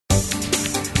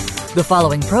The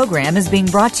following program is being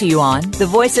brought to you on the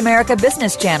Voice America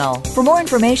Business Channel. For more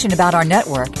information about our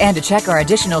network and to check our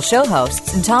additional show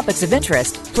hosts and topics of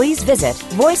interest, please visit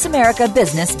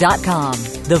voiceamericabusiness.com.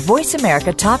 The Voice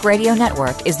America Talk Radio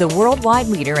Network is the worldwide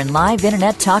leader in live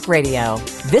Internet talk radio.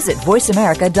 Visit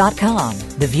voiceamerica.com.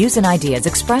 The views and ideas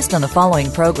expressed on the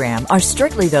following program are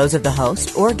strictly those of the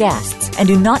host or guests and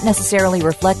do not necessarily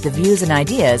reflect the views and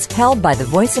ideas held by the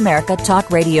Voice America Talk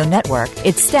Radio Network,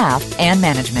 its staff, and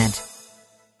management.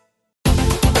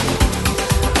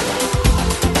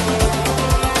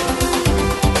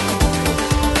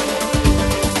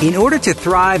 In order to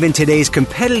thrive in today's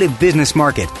competitive business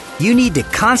market, you need to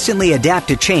constantly adapt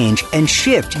to change and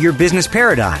shift your business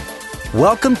paradigm.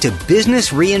 Welcome to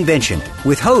Business Reinvention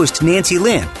with host Nancy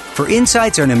Lin for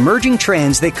insights on emerging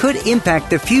trends that could impact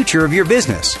the future of your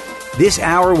business. This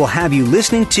hour will have you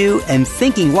listening to and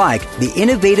thinking like the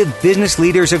innovative business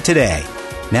leaders of today.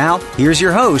 Now, here's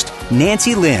your host,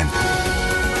 Nancy Lin.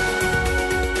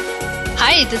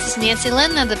 Hi, this is Nancy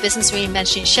Lin of the Business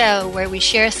Reinvention Show, where we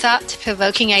share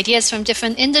thought-provoking ideas from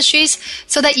different industries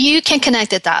so that you can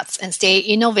connect the dots and stay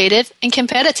innovative and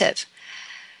competitive.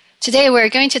 Today, we're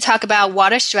going to talk about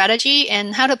water strategy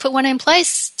and how to put one in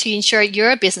place to ensure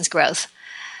your business growth.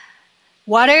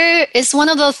 Water is one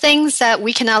of those things that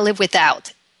we cannot live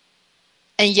without,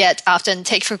 and yet often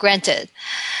take for granted.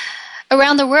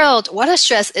 Around the world, water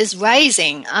stress is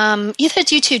rising, either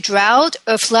due to drought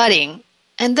or flooding.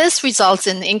 And this results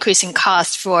in increasing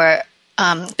costs for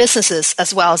businesses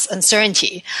as well as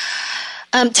uncertainty.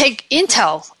 Take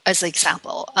Intel as an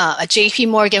example. A JP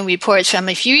Morgan report from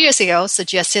a few years ago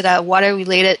suggested a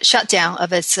water-related shutdown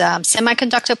of its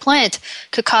semiconductor plant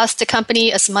could cost the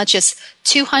company as much as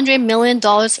 $200 million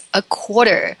a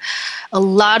quarter. A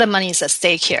lot of money is at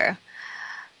stake here.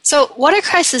 So water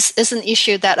crisis is an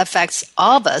issue that affects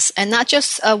all of us and not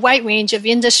just a wide range of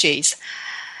industries.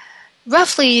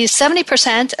 Roughly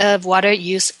 70% of water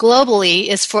used globally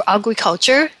is for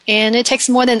agriculture, and it takes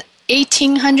more than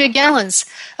 1,800 gallons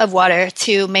of water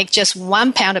to make just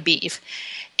 1 pound of beef,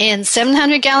 and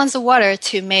 700 gallons of water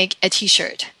to make a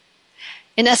t-shirt.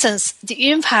 In essence, the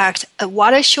impact of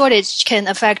water shortage can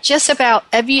affect just about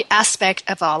every aspect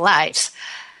of our lives.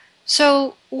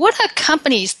 So, what are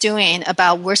companies doing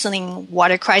about worsening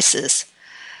water crisis?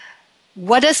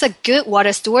 What does a good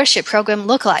water stewardship program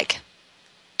look like?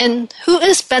 And who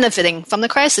is benefiting from the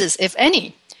crisis, if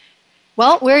any?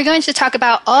 Well, we're going to talk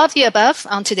about all of the above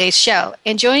on today's show.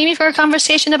 And joining me for a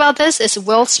conversation about this is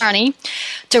Will Sarni,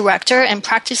 Director and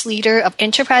Practice Leader of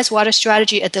Enterprise Water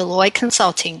Strategy at Deloitte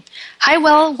Consulting. Hi,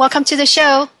 Will. Welcome to the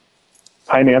show.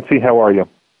 Hi, Nancy. How are you?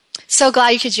 So glad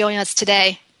you could join us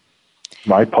today.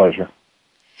 My pleasure.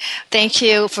 Thank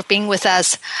you for being with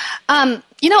us.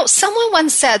 Someone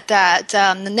once said that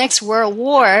the next world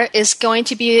war is going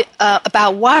to be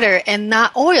about water and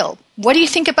not oil. What do you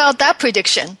think about that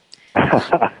prediction?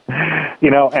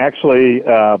 Actually,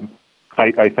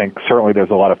 I think certainly there's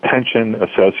a lot of tension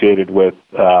associated with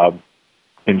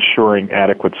ensuring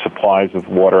adequate supplies of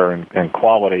water and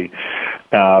quality.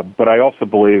 But I also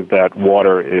believe that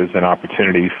water is an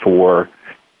opportunity for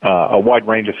a wide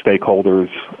range of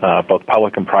stakeholders, both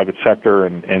public and private sector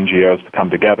and NGOs, to come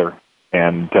together.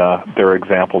 And there are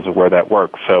examples of where that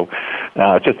works. So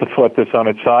just to flip this on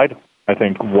its side, I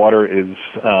think water is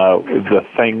the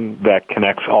thing that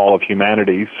connects all of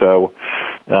humanity. So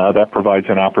that provides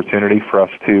an opportunity for us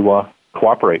to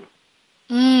cooperate.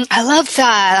 I love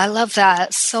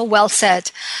that. So well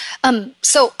said.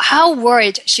 So how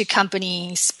worried should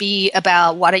companies be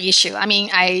about water issue? I mean,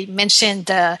 I mentioned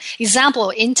the example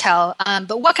of Intel,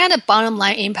 but what kind of bottom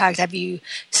line impact have you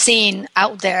seen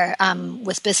out there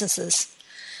with businesses?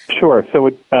 Sure. So,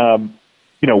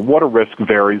 water risk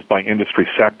varies by industry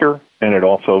sector, and it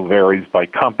also varies by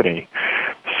company.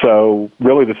 So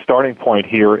really the starting point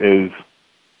here is,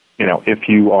 if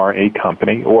you are a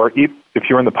company or if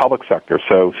you're in the public sector,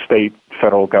 so state,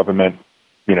 federal government,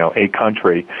 a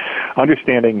country,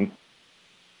 understanding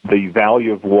the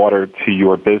value of water to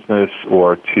your business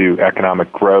or to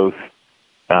economic growth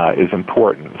is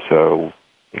important. So,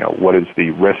 what is the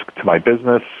risk to my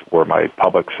business or my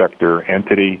public sector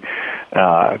entity,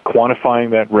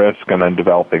 quantifying that risk and then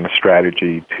developing a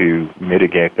strategy to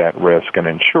mitigate that risk and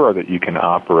ensure that you can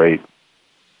operate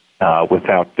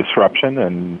without disruption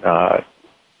and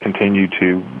continue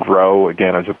to grow,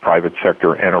 again, as a private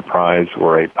sector enterprise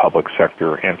or a public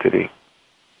sector entity.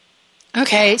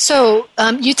 Okay, so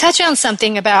you touched on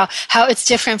something about how it's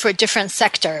different for different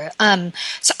sector.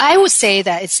 So I would say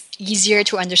that it's easier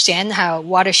to understand how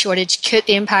water shortage could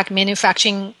impact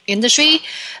manufacturing industry,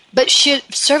 but should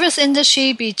service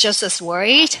industry be just as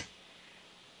worried?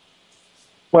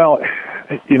 Well,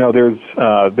 there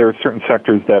are certain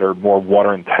sectors that are more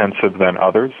water intensive than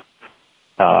others.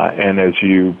 And as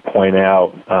you point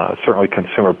out, certainly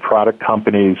consumer product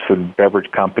companies and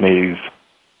beverage companies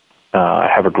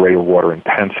have a greater water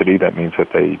intensity. That means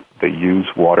that they use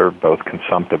water, both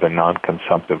consumptive and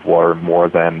non-consumptive water, more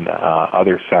than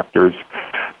other sectors.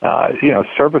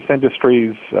 Service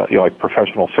industries, like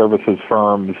professional services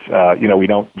firms, we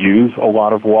don't use a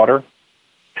lot of water.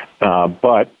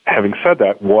 But having said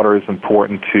that, water is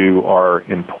important to our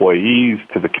employees,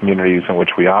 to the communities in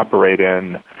which we operate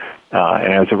in,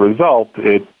 and as a result,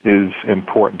 it is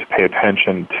important to pay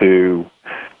attention to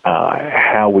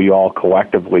how we all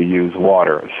collectively use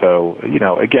water. So,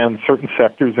 again, certain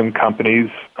sectors and companies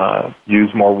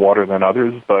use more water than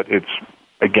others, but it's,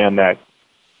 again, that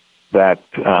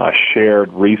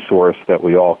shared resource that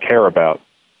we all care about.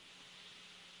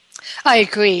 I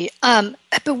agree.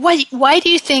 But why do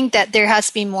you think that there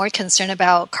has been more concern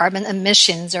about carbon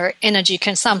emissions or energy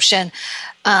consumption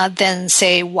than,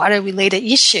 say, water-related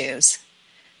issues?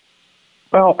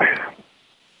 Well,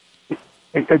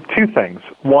 two things.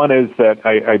 One is that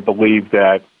I believe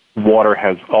that water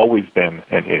has always been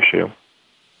an issue.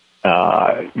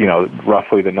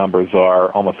 Roughly the numbers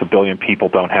are almost 1 billion people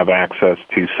don't have access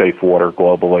to safe water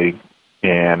globally,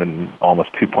 and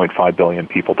almost 2.5 billion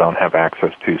people don't have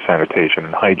access to sanitation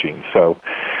and hygiene. So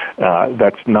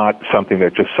that's not something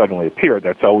that just suddenly appeared.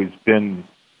 That's always been,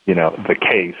 the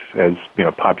case. As,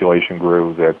 population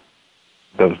grew, that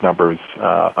those numbers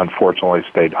unfortunately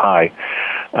stayed high.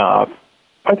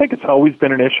 I think it's always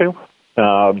been an issue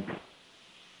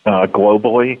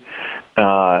globally,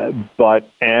 but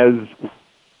as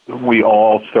we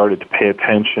all started to pay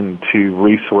attention to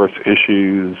resource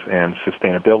issues and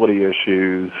sustainability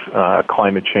issues,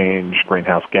 climate change,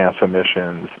 greenhouse gas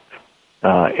emissions,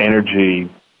 energy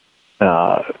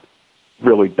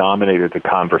really dominated the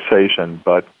conversation.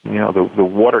 But, the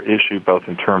water issue, both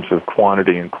in terms of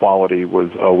quantity and quality,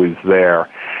 was always there.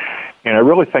 And I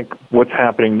really think what's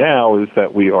happening now is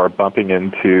that we are bumping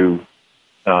into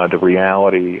the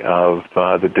reality of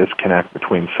the disconnect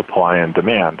between supply and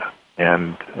demand.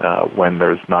 And when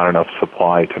there's not enough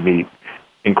supply to meet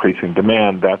increasing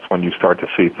demand, that's when you start to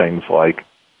see things like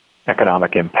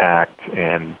economic impact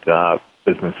and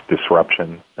business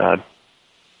disruption.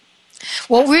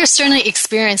 Well, we're certainly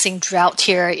experiencing drought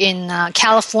here in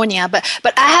California,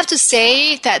 but I have to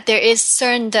say that there is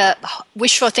certain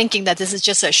wishful thinking that this is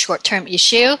just a short-term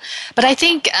issue. But I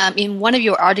think in one of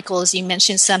your articles, you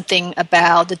mentioned something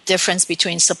about the difference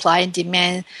between supply and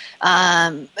demand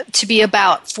to be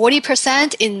about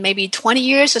 40% in maybe 20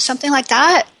 years or something like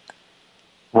that.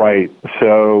 Right.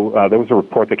 So there was a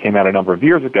report that came out a number of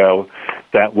years ago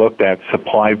that looked at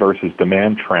supply versus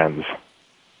demand trends.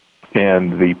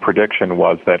 And the prediction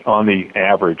was that on the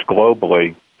average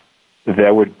globally,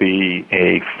 there would be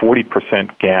a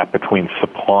 40% gap between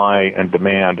supply and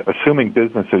demand, assuming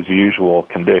business as usual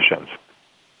conditions.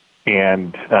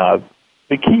 And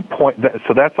the key point,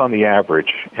 so that's on the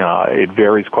average. It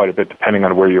varies quite a bit depending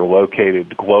on where you're located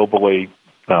globally.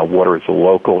 Water is a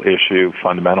local issue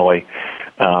fundamentally.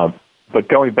 But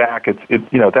going back,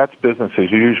 that's business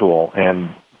as usual,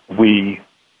 and we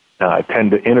tend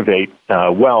to innovate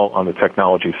well on the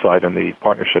technology side and the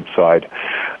partnership side.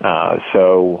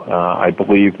 So I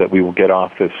believe that we will get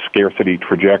off this scarcity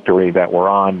trajectory that we're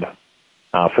on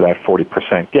for that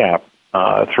 40% gap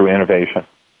through innovation.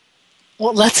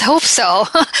 Well, let's hope so.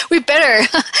 We better.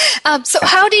 So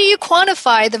how do you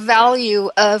quantify the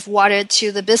value of water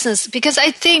to the business? Because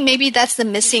I think maybe that's the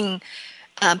missing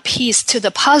piece to the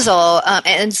puzzle,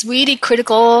 and it's really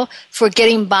critical for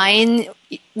getting buy-in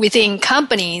within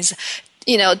companies,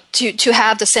 to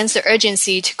have the sense of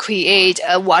urgency to create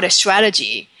a water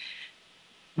strategy.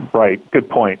 Right. Good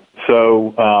point.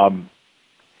 So,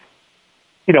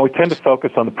 we tend to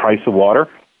focus on the price of water,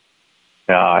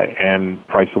 and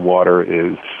price of water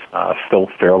is still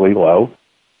fairly low.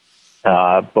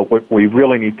 But what we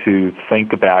really need to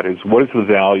think about is what is the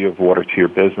value of water to your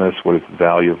business? What is the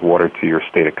value of water to your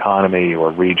state economy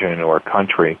or region or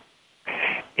country?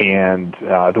 And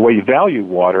the way you value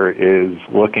water is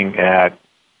looking at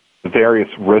various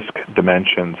risk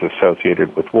dimensions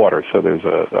associated with water. So there's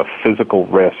a physical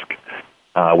risk,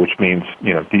 which means,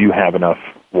 do you have enough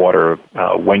water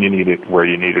when you need it, where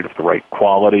you need it, of the right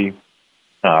quality?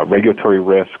 Regulatory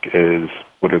risk is,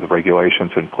 what are the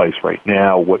regulations in place right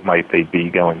now? What might they be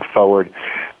going forward?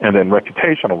 And then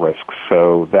reputational risks.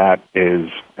 So that is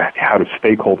how do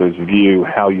stakeholders view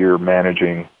how you're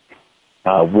managing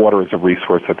water as a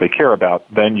resource that they care about.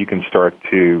 Then you can start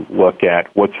to look at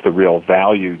what's the real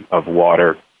value of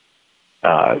water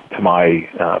to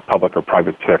my public or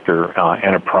private sector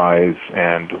enterprise,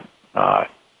 and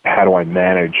how do I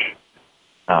manage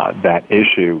that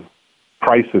issue?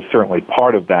 Price is certainly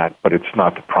part of that, but it's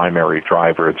not the primary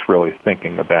driver. It's really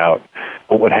thinking about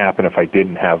what would happen if I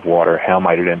didn't have water, how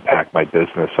might it impact my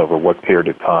business over what period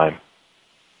of time.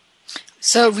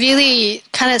 So really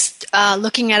kind of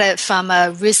looking at it from a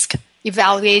risk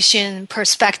evaluation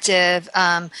perspective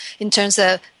in terms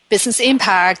of business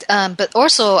impact, but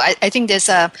also I think there's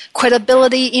a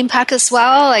credibility impact as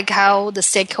well, like how the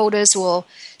stakeholders will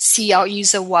see our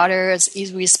use of water as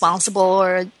is responsible,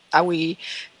 or are we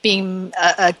being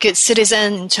a good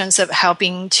citizen in terms of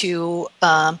helping to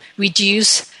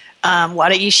reduce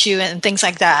water issue and things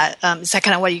like that. Is that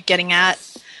kind of what you're getting at?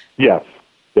 Yes.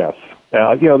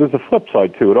 There's a flip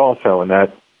side to it also, in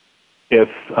that if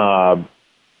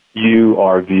you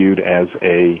are viewed as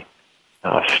a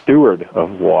steward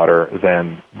of water,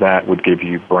 then that would give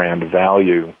you brand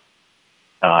value,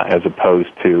 as opposed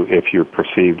to if you're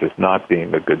perceived as not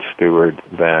being a good steward,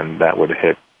 then that would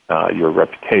hit your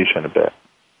reputation a bit.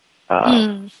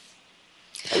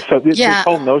 So this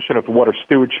whole notion of water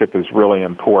stewardship is really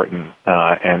important,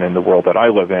 and in the world that I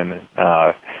live in,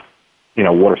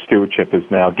 water stewardship is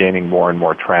now gaining more and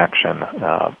more traction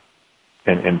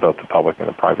in both the public and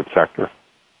the private sector.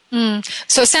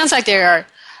 So it sounds like there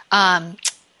are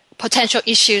potential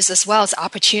issues as well as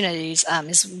opportunities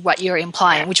is what you're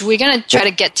implying, which we're going to try to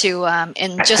get to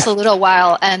in just a little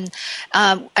while. And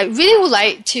I really would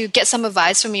like to get some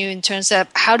advice from you in terms of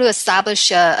how to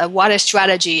establish a water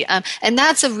strategy. And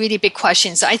that's a really big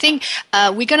question. So I think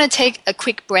we're going to take a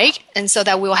quick break, and so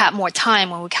that we'll have more time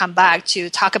when we come back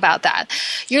to talk about that.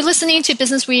 You're listening to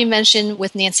Business Reinvention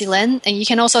with Nancy Lin, and you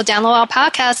can also download our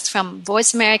podcast from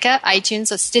Voice America,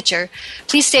 iTunes, or Stitcher.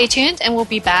 Please stay tuned, and we'll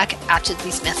be back after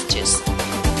these messages.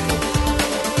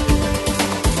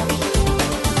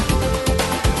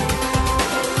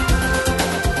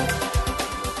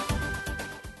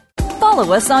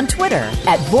 Follow us on Twitter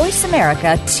at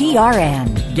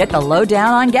VoiceAmericaTRN. Get the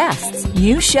lowdown on guests,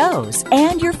 new shows,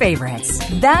 and your favorites.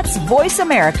 That's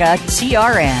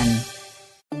VoiceAmericaTRN.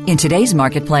 In today's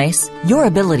marketplace, your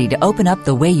ability to open up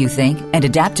the way you think and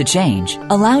adapt to change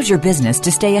allows your business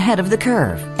to stay ahead of the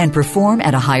curve and perform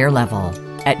at a higher level.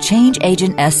 At Change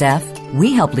Agent SF,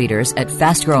 we help leaders at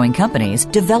fast-growing companies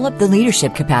develop the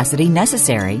leadership capacity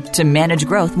necessary to manage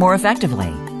growth more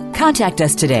effectively. Contact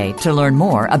us today to learn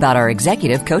more about our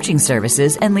executive coaching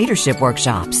services and leadership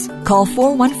workshops. Call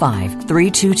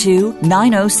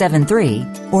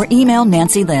 415-322-9073 or email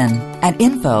Nancy Lin at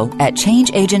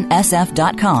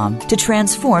info@changeagentsf.com to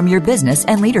transform your business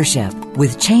and leadership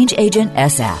with Change Agent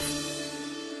SF.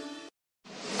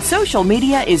 Social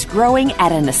media is growing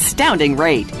at an astounding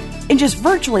rate. In just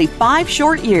virtually 5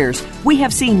 short years, we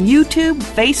have seen YouTube,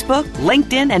 Facebook,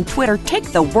 LinkedIn, and Twitter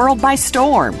take the world by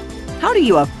storm. How do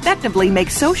you effectively make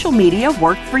social media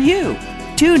work for you?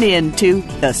 Tune in to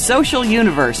The Social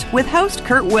Universe with host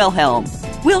Kurt Wilhelm.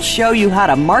 We'll show you how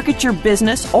to market your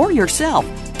business or yourself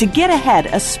to get ahead,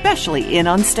 especially in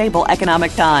unstable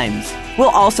economic times. We'll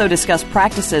also discuss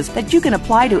practices that you can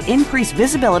apply to increase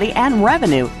visibility and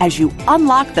revenue as you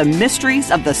unlock the mysteries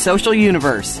of the social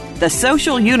universe. The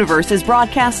Social Universe is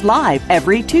broadcast live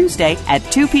every Tuesday at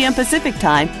 2 p.m. Pacific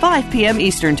Time, 5 p.m.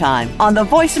 Eastern Time on the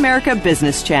Voice America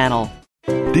Business Channel.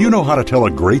 Do you know how to tell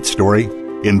a great story?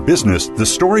 In business, the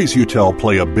stories you tell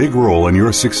play a big role in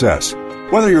your success.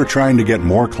 Whether you're trying to get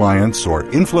more clients or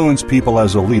influence people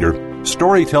as a leader,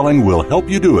 storytelling will help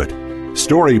you do it.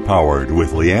 Story Powered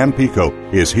with Leanne Pico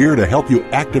is here to help you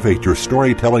activate your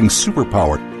storytelling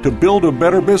superpower to build a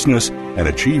better business and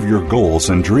achieve your goals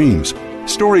and dreams.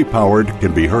 Story Powered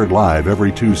can be heard live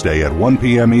every Tuesday at 1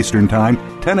 p.m. Eastern Time,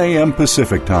 10 a.m.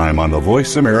 Pacific Time on the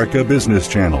Voice America Business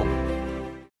Channel.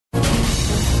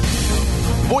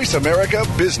 Voice America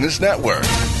Business Network,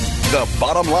 the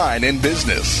bottom line in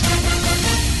business.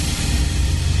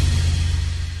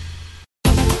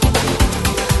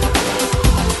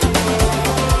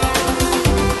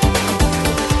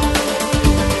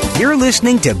 You're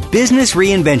listening to Business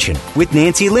Reinvention with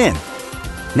Nancy Lin.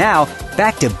 Now,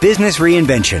 back to Business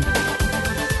Reinvention.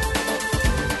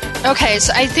 Okay,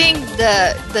 so I think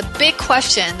the big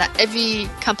question that every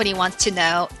company wants to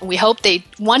know, and we hope they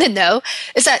want to know,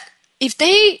 is that if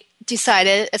they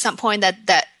decided at some point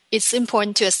that it's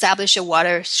important to establish a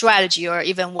water strategy or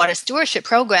even water stewardship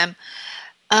program,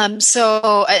 and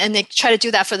they try to do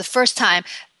that for the first time,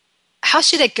 how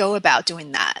should they go about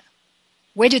doing that?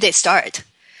 Where do they start?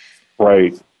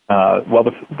 Right. Well,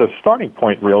 the starting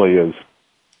point really is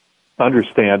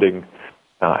understanding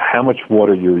how much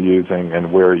water you're using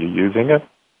and where you're using it.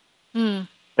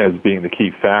 as being the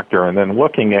key factor, and then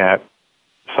looking at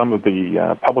some of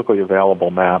the publicly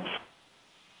available maps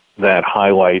that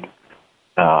highlight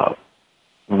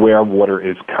where water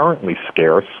is currently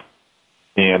scarce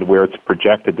and where it's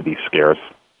projected to be scarce.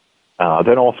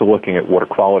 Then also looking at water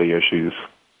quality issues,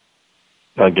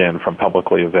 again, from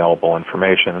publicly available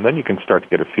information. And then you can start to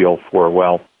get a feel for,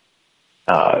 well,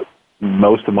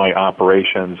 most of my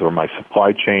operations or my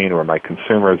supply chain or my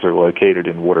consumers are located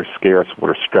in water-scarce,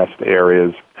 water-stressed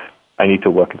areas. I need to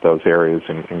look at those areas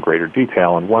in greater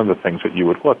detail. And one of the things that you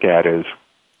would look at is,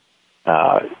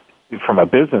 from a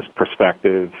business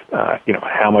perspective,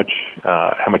 how much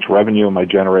revenue am I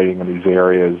generating in these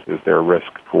areas? Is there a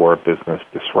risk for business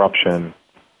disruption?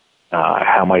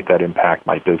 How might that impact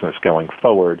my business going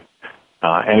forward?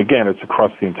 And again, it's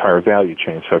across the entire value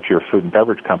chain. So if you're a food and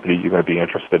beverage company, you're going to be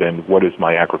interested in what is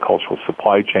my agricultural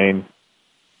supply chain?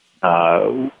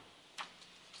 What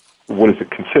does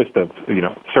it consist of?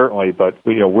 Certainly, but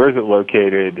where is it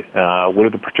located? What are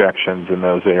the projections in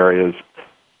those areas?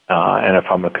 And if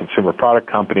I'm a consumer product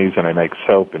companies and I make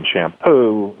soap and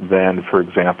shampoo, then, for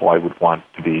example, I would want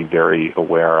to be very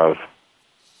aware of,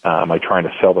 am I trying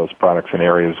to sell those products in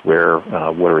areas where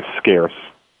water is scarce?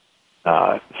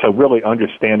 So really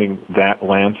understanding that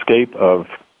landscape of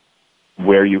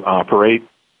where you operate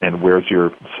and where's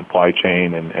your supply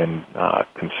chain and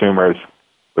consumers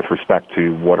with respect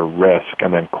to water risk,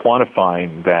 and then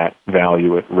quantifying that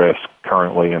value at risk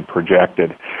currently and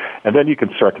projected. And then you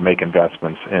can start to make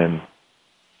investments in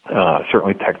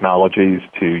certainly technologies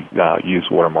to use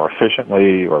water more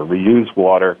efficiently or reuse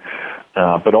water,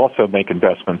 but also make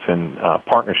investments in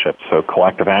partnerships, so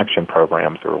collective action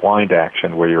programs or aligned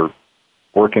action where you're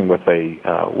working with a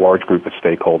large group of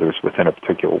stakeholders within a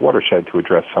particular watershed to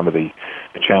address some of the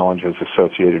challenges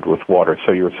associated with water.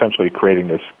 So you're essentially creating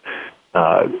this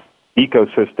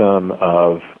ecosystem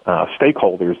of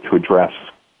stakeholders to address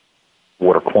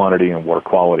water quantity and water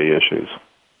quality issues.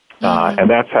 And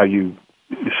that's how you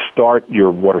start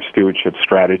your water stewardship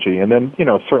strategy. And then,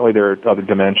 certainly there are other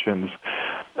dimensions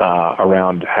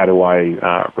around how do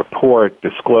I report,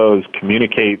 disclose,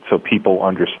 communicate so people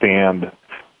understand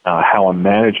how I'm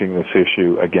managing this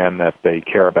issue, again, that they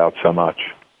care about so much.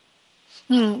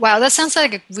 Wow, that sounds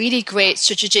like a really great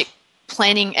strategic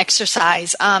planning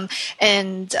exercise.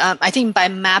 And I think by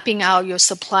mapping out your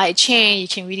supply chain, you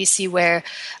can really see where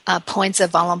points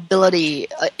of vulnerability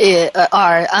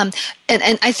are. And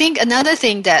I think another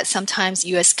thing that sometimes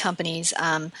U.S. companies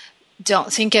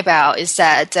don't think about is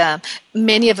that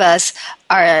many of us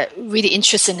are really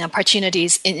interested in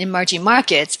opportunities in emerging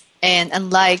markets. And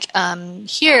unlike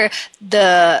here,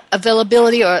 the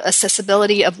availability or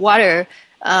accessibility of water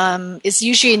is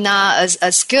usually not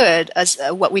as good as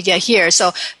what we get here.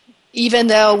 So even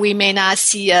though we may not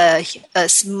see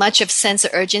as much of sense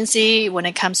of urgency when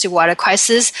it comes to water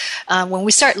crisis, when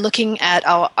we start looking at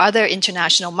our other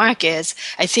international markets,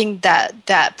 I think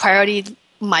that priority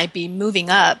might be moving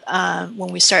up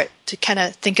when we start to kind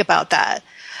of think about that.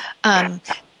 And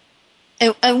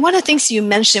one of the things you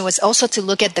mentioned was also to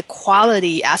look at the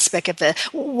quality aspect of it.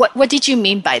 What did you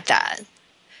mean by that?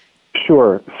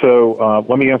 Sure. So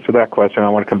let me answer that question. I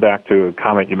want to come back to a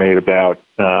comment you made about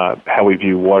how we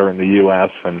view water in the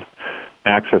U.S. and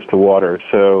access to water.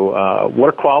 So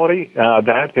water quality,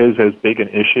 that is as big an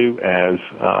issue as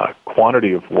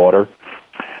quantity of water.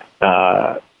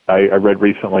 I read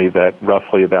recently that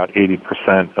roughly about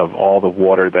 80% of all the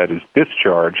water that is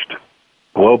discharged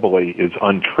globally is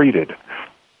untreated.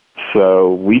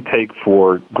 So we take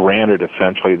for granted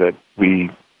essentially that we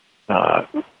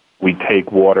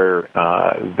take water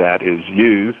that is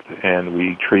used and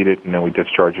we treat it and then we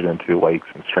discharge it into lakes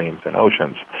and streams and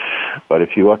oceans. But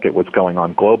if you look at what's going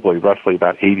on globally, roughly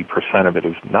about 80% of it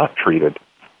is not treated.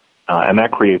 And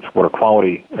that creates water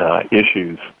quality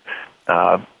issues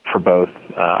for both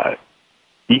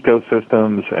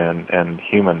ecosystems and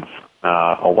humans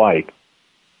alike.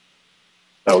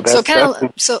 So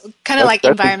kind of like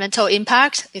environmental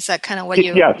impact? Is that kind of what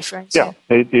you're referring to?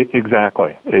 Yeah,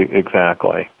 exactly.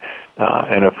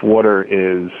 And if water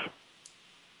is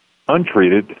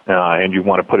untreated and you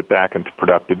want to put it back into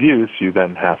productive use, you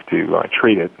then have to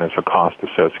treat it, and there's a cost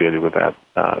associated with that,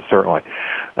 certainly.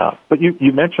 But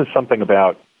you mentioned something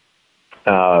about,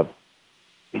 in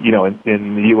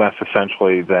the U.S.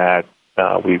 essentially that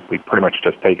we pretty much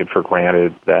just take it for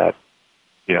granted that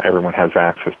everyone has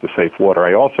access to safe water.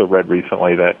 I also read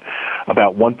recently that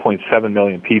about 1.7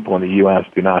 million people in the U.S.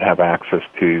 do not have access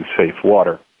to safe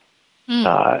water.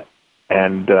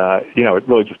 And it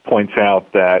really just points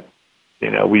out that,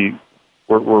 we're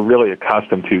really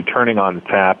accustomed to turning on the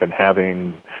tap and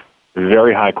having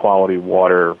very high quality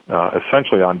water,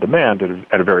 essentially on demand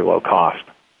at a very low cost.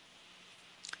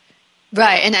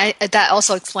 Right, and that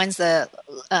also explains the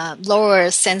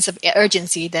lower sense of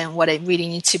urgency than what it really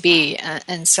needs to be.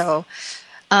 And so,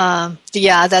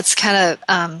 that's kind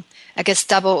of, I guess,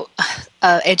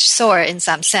 double-edged sword in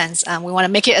some sense. We want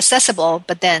to make it accessible,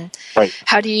 but then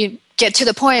how do you get to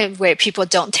the point where people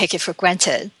don't take it for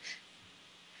granted?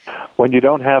 When you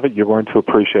don't have it, you learn to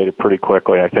appreciate it pretty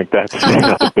quickly. I think that's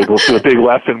the big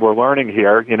lesson we're learning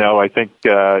here. I think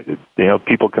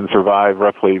people can survive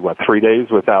roughly 3 days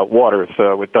without water,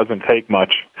 so it doesn't take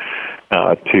much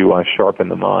to sharpen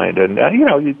the mind. And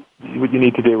what you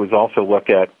need to do is also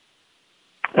look at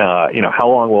how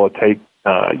long will it take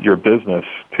your business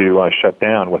to shut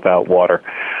down without water.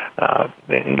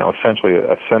 Essentially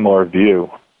a similar view.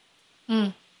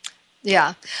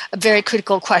 Yeah, a very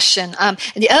critical question. And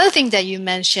the other thing that you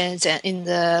mentioned in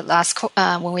the last,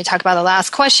 when we talked about the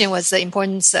last question, was the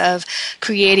importance of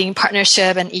creating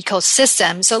partnership and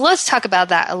ecosystem. So let's talk about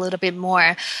that a little bit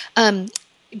more.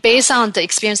 Based on the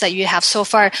experience that you have so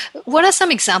far, what are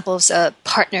some examples of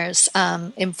partners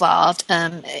involved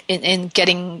in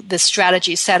getting the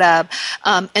strategy set up,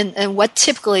 and what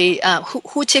typically,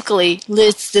 who typically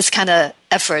leads this kind of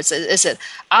efforts? Is it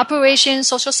operations,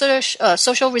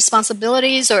 social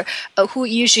responsibilities, or who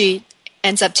usually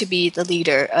ends up to be the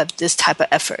leader of this type of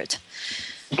effort?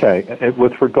 Okay,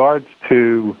 with regards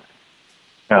to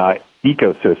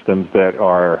ecosystems that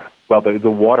are, the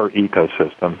water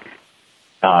ecosystem,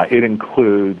 it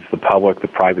includes the public, the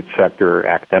private sector,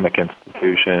 academic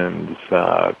institutions,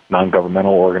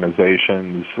 non-governmental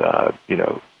organizations,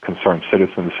 concerned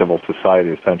citizens, civil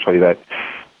society, essentially, that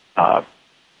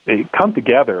they come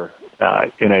together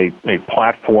in a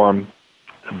platform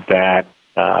that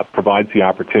provides the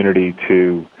opportunity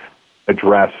to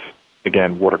address,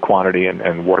 again, water quantity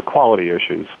and water quality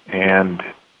issues. And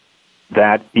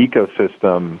that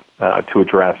ecosystem to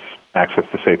address access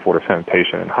to safe water,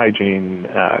 sanitation, and hygiene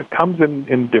comes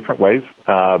in different ways.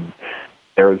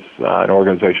 There's an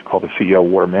organization called the CEO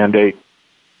Water Mandate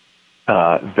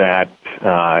that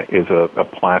is a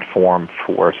platform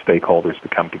for stakeholders to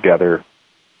come together,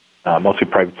 mostly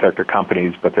private sector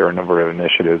companies, but there are a number of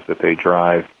initiatives that they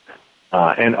drive,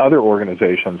 and other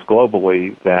organizations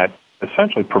globally that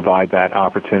essentially provide that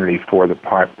opportunity for the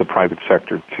private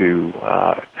sector to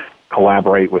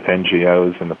collaborate with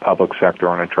NGOs and the public sector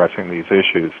on addressing these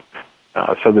issues.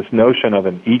 So this notion of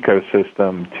an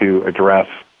ecosystem to address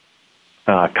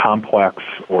complex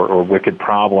or wicked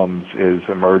problems is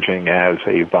emerging as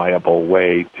a viable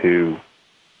way to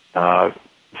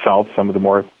solve some of the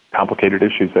more complicated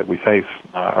issues that we face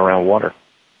around water.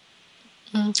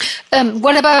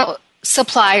 What about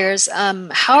suppliers?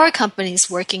 How are companies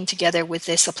working together with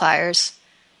their suppliers?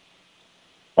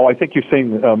 Oh, I think you're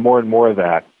seeing more and more of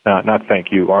that. Not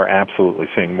think, you are absolutely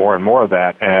seeing more and more of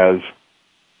that as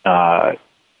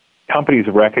companies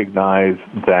recognize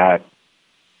that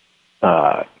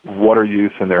water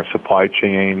use in their supply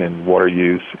chain and water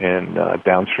use in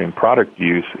downstream product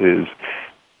use is,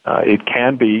 it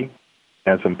can be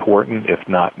as important, if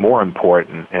not more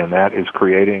important, and that is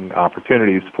creating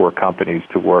opportunities for companies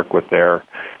to work with their,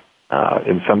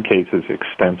 in some cases,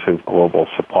 extensive global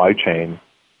supply chain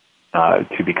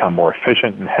to become more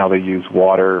efficient in how they use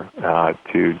water,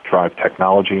 to drive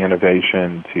technology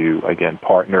innovation, to, again,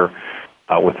 partner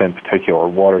within particular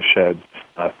watersheds,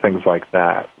 things like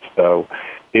that. So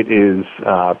it is,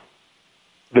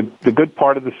 the good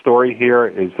part of the story here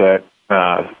is that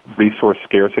resource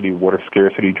scarcity, water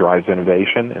scarcity drives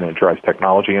innovation, and it drives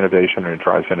technology innovation, and it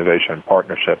drives innovation and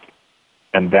partnerships.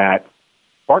 And that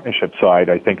partnership side,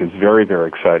 I think, is very, very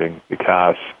exciting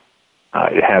because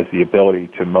it has the ability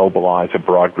to mobilize a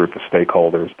broad group of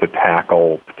stakeholders to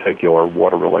tackle particular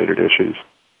water-related issues.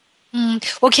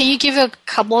 Well, can you give a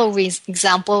couple of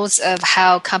examples of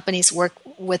how companies work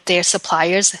with their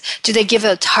suppliers? Do they give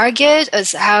a target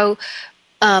as how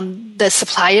the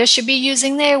supplier should be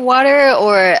using their water,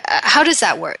 or how does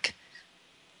that work?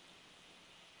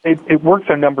 It works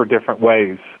a number of different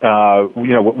ways.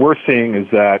 What we're seeing is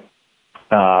that,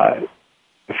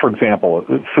 for example, a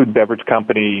food and beverage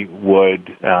company would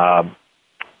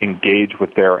engage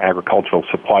with their agricultural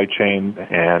supply chain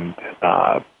and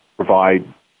provide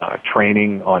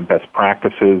training on best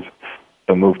practices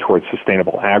to move towards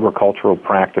sustainable agricultural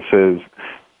practices.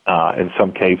 In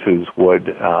some cases,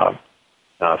 would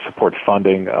support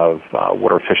funding of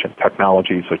water-efficient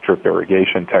technologies like drip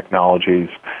irrigation technologies,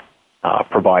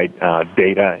 provide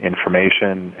data,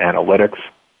 information, analytics.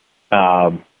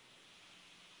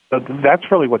 So that's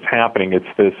really what's happening. It's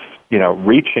this,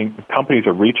 companies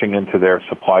are reaching into their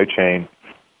supply chain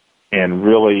and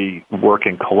really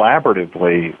working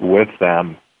collaboratively with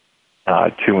them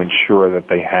to ensure that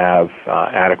they have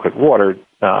adequate water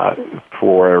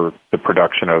for the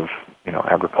production of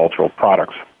agricultural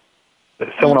products.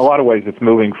 So in a lot of ways, it's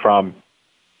moving from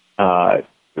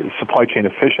supply chain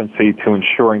efficiency to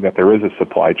ensuring that there is a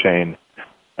supply chain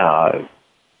and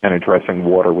addressing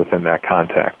water within that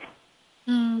context.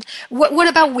 What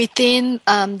about within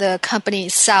the company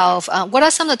itself? What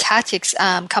are some of the tactics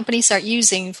companies are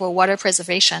using for water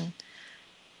preservation?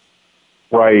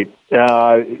 Right.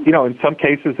 In some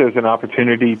cases, there's an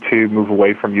opportunity to move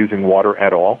away from using water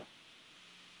at all.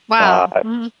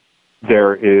 Wow.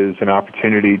 There is an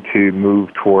opportunity to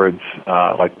move towards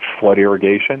like flood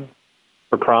irrigation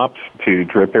for crops, to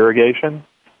drip irrigation.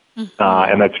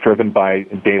 And that's driven by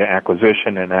data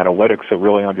acquisition and analytics, so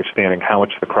really understanding how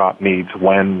much the crop needs,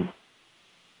 when's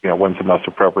the most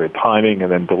appropriate timing,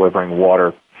 and then delivering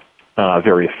water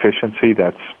very efficiency.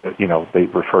 That's, they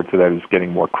refer to that as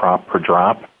getting more crop per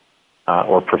drop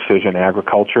or precision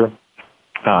agriculture.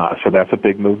 So that's a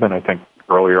big movement. I think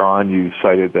earlier on you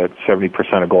cited that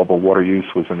 70% of global water use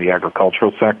was in the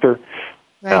agricultural sector.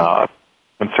 Right.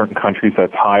 In certain countries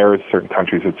that's higher, certain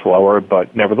countries it's lower,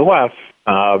 but nevertheless,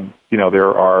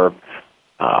 there are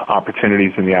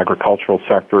opportunities in the agricultural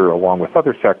sector along with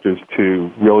other sectors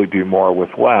to really do more with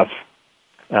less.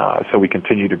 So we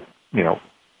continue to,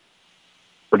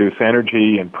 produce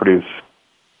energy and produce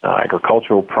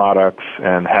agricultural products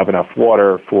and have enough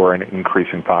water for an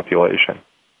increasing population.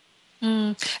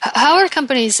 How are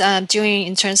companies doing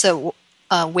in terms of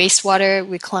wastewater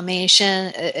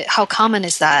reclamation? How common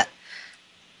is that?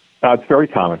 It's very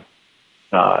common.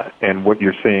 And what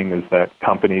you're seeing is that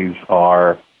companies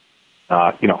are,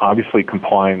 obviously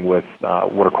complying with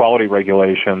water quality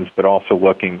regulations, but also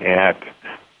looking at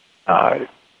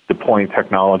deploying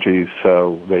technologies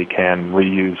so they can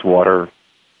reuse water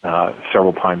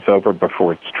several times over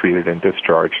before it's treated and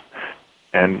discharged.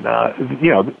 And,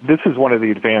 this is one of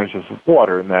the advantages of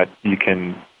water in that you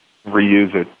can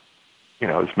reuse it,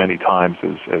 as many times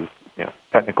as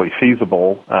technically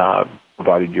feasible,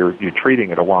 provided you're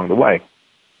treating it along the way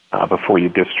before you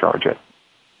discharge it.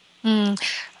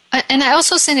 And I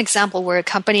also see an example where a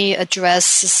company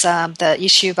addresses the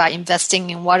issue by investing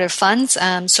in water funds,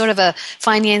 sort of a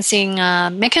financing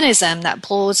mechanism that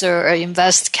pulls or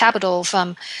invests capital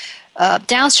from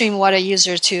downstream water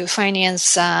users to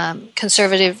finance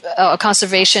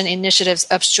conservation initiatives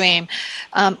upstream.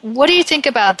 What do you think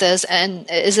about this? And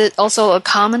is it also a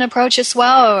common approach as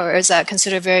well, or is that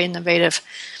considered very innovative?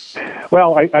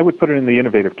 Well, I would put it in the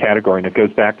innovative category, and it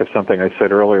goes back to something I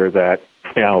said earlier that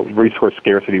resource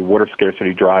scarcity, water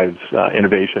scarcity drives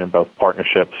innovation in both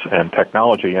partnerships and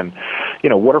technology. And,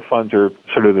 water funds are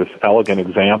sort of this elegant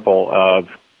example of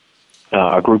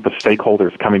a group of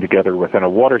stakeholders coming together within a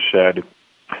watershed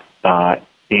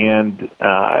and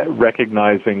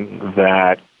recognizing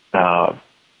that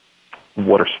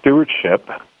water stewardship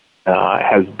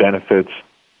has benefits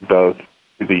both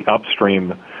the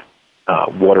upstream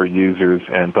water users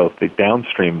and both the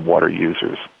downstream water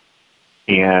users.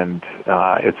 And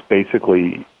it's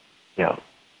basically,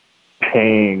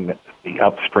 paying the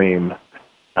upstream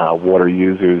water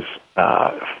users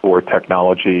for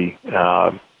technology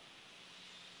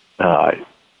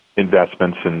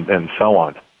investments and so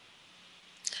on.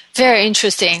 Very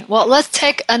interesting. Well, let's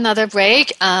take another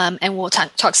break, and we'll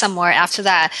talk some more after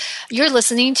that. You're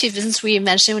listening to Business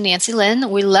Reinvention with Nancy Lin.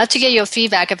 We'd love to get your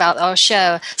feedback about our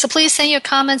show. So please send your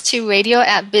comments to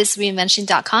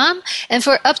radio@bizreinvention.com. And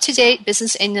for up-to-date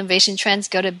business innovation trends,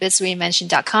 go to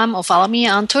bizreinvention.com or follow me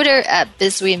on Twitter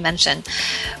 @bizreinvention.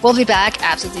 We'll be back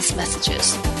after these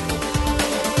messages.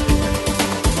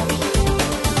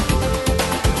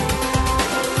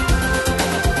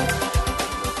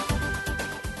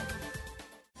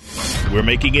 We're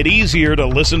making it easier to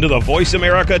listen to the Voice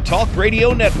America Talk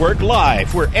Radio Network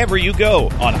live wherever you go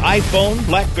on iPhone,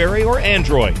 BlackBerry, or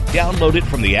Android. Download it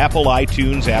from the Apple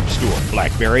iTunes App Store,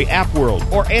 BlackBerry App World,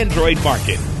 or Android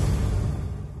Market.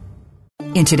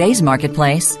 In today's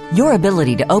marketplace, your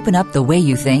ability to open up the way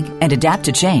you think and adapt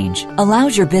to change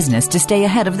allows your business to stay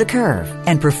ahead of the curve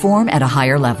and perform at a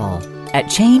higher level. At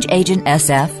Change Agent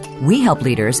SF, we help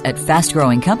leaders at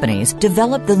fast-growing companies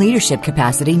develop the leadership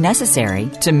capacity necessary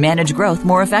to manage growth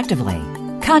more effectively.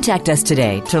 Contact us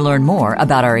today to learn more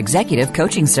about our executive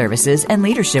coaching services and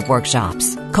leadership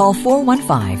workshops. Call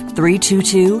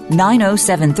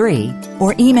 415-322-9073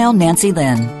 or email Nancy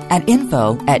Lin at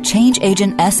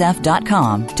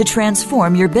info@changeagentsf.com to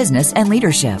transform your business and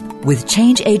leadership with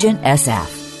Change Agent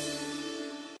SF.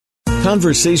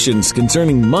 Conversations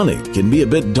concerning money can be a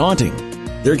bit daunting.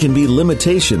 There can be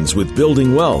limitations with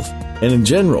building wealth, and in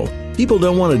general, people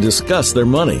don't want to discuss their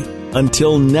money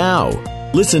until now.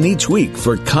 Listen each week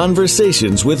for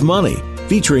Conversations with Money,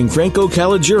 featuring Franco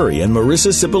Caligiuri and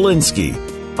Marissa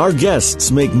Sipolinski. Our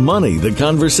guests make money the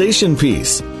conversation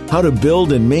piece, how to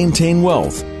build and maintain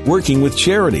wealth, working with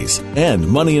charities, and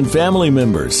money and family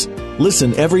members.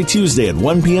 Listen every Tuesday at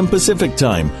 1 p.m. Pacific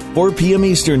Time, 4 p.m.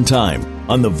 Eastern Time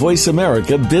on the Voice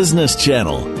America Business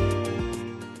Channel.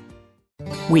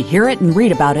 We hear it and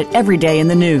read about it every day in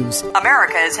the news.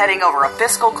 America is heading over a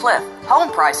fiscal cliff.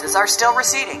 Home prices are still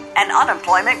receding and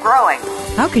unemployment growing.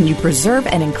 How can you preserve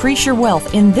and increase your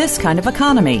wealth in this kind of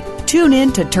economy? Tune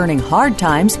in to Turning Hard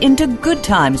Times into Good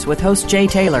Times with host Jay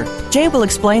Taylor. Jay will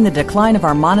explain the decline of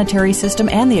our monetary system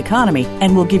and the economy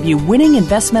and will give you winning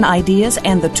investment ideas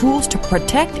and the tools to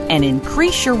protect and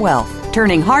increase your wealth.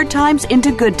 Turning Hard Times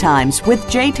into Good Times with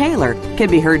Jay Taylor can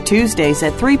be heard Tuesdays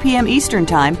at 3 p.m. Eastern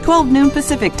Time, 12 noon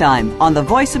Pacific Time on the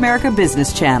Voice America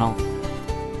Business Channel.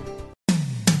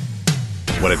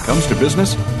 When it comes to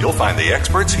business, you'll find the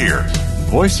experts here.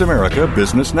 Voice America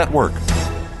Business Network.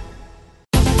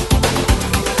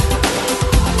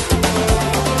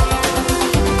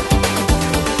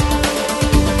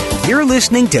 You're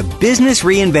listening to Business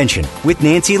Reinvention with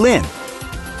Nancy Lynn.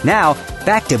 Now,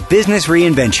 back to Business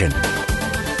Reinvention.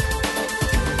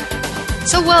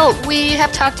 So, well, we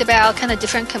have talked about kind of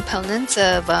different components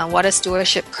of water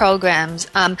stewardship programs.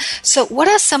 So what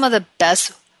are some of the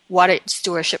best water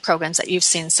stewardship programs that you've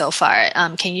seen so far?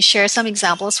 Can you share some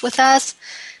examples with us?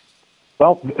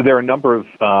 Well, there are a number of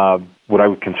what I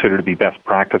would consider to be best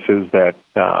practices that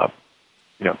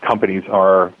companies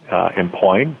are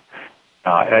employing.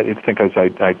 I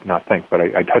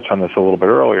touched on this a little bit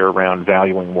earlier around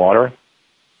valuing water.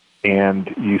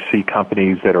 And you see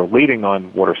companies that are leading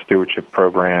on water stewardship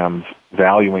programs,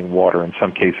 valuing water. In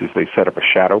some cases, they set up a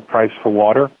shadow price for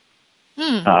water,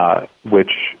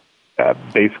 which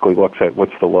basically looks at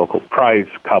what's the local price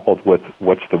coupled with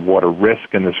what's the water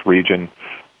risk in this region,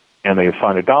 and they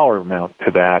assign a dollar amount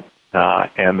to that,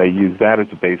 and they use that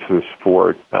as a basis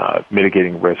for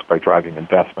mitigating risk by driving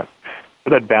investment.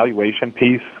 So that valuation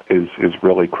piece is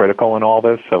really critical in all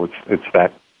this. So it's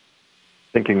that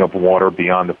thinking of water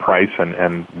beyond the price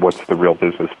and what's the real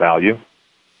business value.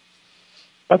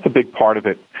 That's a big part of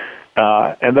it.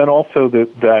 And then also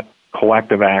that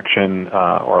collective action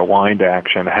or aligned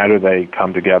action, how do they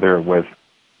come together with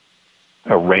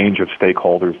a range of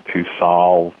stakeholders to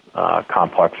solve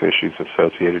complex issues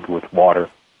associated with water?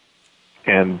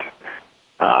 And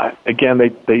again,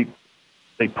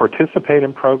 they participate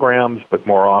in programs, but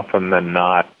more often than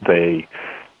not, they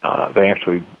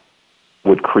actually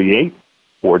would create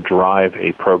or drive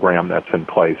a program that's in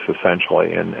place,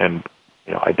 essentially, and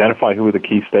identify who are the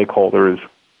key stakeholders,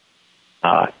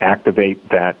 activate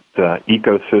that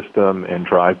ecosystem, and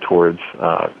drive towards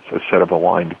a set of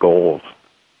aligned goals.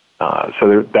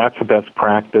 So that's a best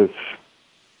practice.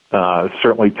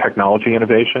 Certainly technology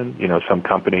innovation. Some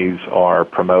companies are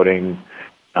promoting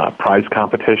prize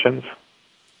competitions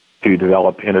to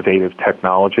develop innovative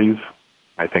technologies.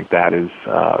 I think that is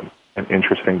an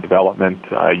interesting development.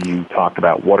 You talked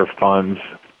about water funds.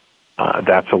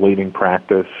 That's a leading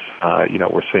practice.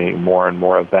 We're seeing more and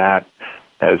more of that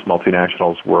as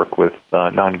multinationals work with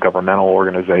non-governmental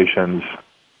organizations,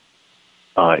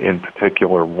 in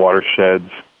particular watersheds.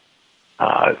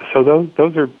 So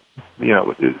those are,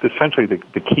 essentially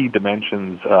the key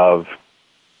dimensions of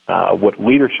what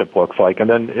leadership looks like. And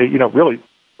then, really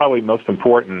probably most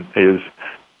important is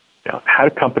how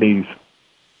do companies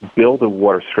build a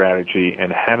water strategy,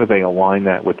 and how do they align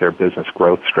that with their business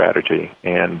growth strategy?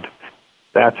 And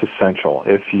that's essential.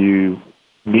 If you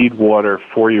need water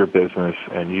for your business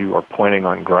and you are planning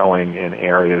on growing in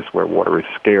areas where water is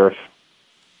scarce,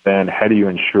 then how do you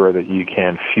ensure that you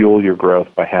can fuel your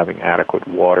growth by having adequate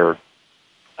water,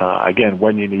 again,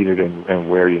 when you need it and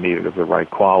where you need it of the right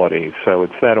quality? So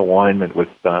it's that alignment with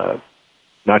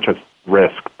not just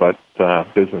risk, but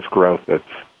business growth that's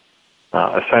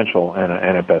essential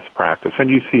and a best practice. And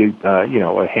you see,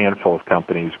 a handful of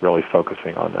companies really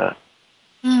focusing on that.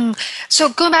 So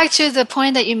going back to the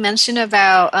point that you mentioned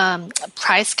about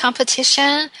price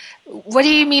competition, what do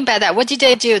you mean by that? What did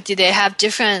they do? Did they have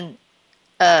different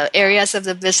areas of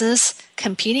the business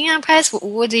competing on price?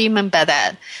 What do you mean by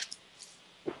that?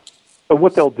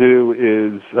 What they'll do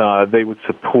is they would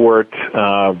support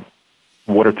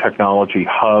water technology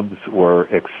hubs or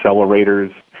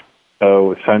accelerators.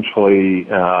 So essentially,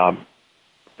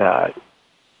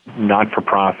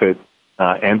 not-for-profit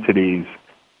entities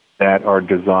that are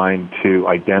designed to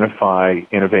identify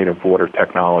innovative water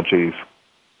technologies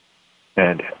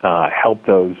and help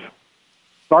those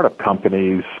startup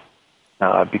companies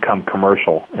become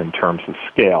commercial in terms of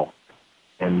scale.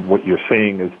 And what you're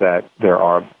seeing is that there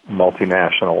are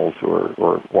multinationals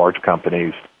or large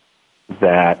companies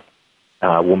that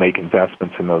will make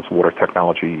investments in those water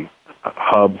technology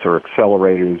hubs or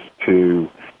accelerators to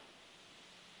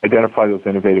identify those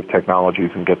innovative technologies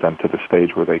and get them to the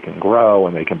stage where they can grow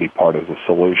and they can be part of the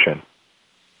solution.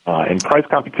 And price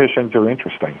competitions are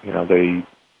interesting.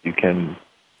 You can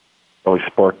really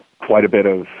spark quite a bit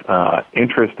of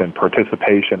interest and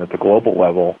participation at the global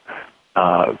level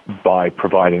by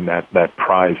providing that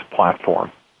prize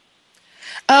platform.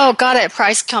 Oh, got it.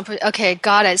 Okay,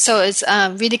 got it. So it's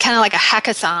really kind of like a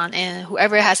hackathon, and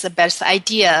whoever has the best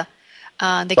idea,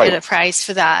 they get a prize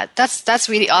for that. That's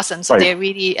really awesome. So they're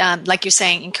really, like you're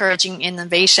saying, encouraging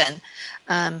innovation.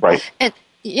 Right. And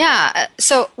yeah.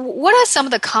 So what are some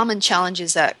of the common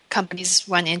challenges that companies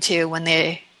run into when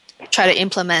they try to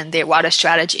implement their water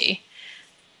strategy?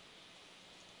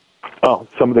 Oh,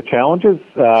 some of the challenges?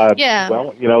 Well,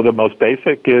 the most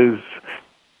basic is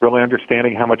really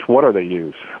understanding how much water they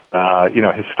use.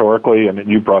 Historically, and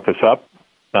you brought this up,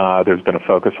 there's been a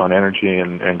focus on energy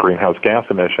and greenhouse gas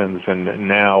emissions, and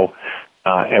now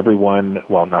everyone,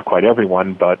 well, not quite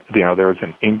everyone, but there's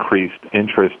an increased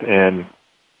interest in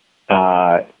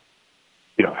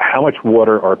how much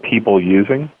water are people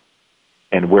using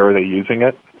and where are they using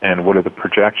it and what are the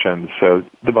projections. So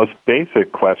the most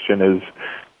basic question is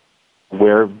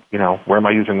where am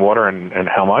I using water and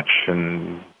how much,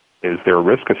 and is there a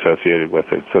risk associated with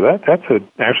it? So that's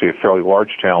actually a fairly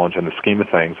large challenge in the scheme of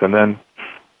things. And then,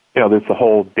 there's the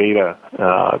whole data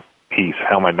piece.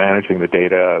 How am I managing the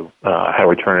data? How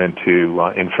do I turn it into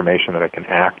information that I can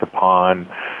act upon?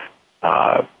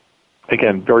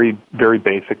 Again, very, very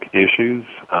basic issues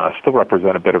still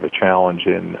represent a bit of a challenge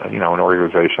in an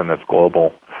organization that's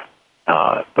global.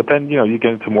 But then you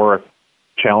get into more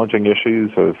challenging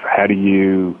issues of how do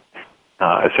you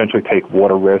essentially take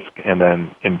water risk and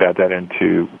then embed that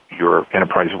into your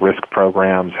enterprise risk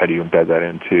programs? How do you embed that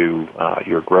into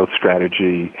your growth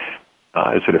strategy?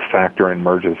 Is it a factor in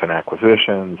mergers and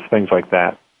acquisitions? Things like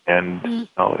that. And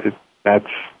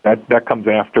that comes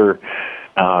after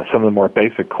some of the more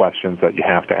basic questions that you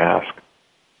have to ask.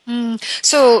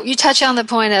 So you touch on the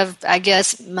point of, I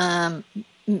guess,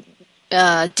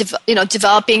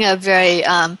 developing a very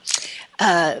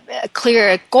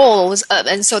clear goals,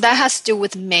 and so that has to do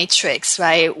with matrix,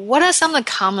 right? What are some of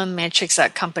the common metrics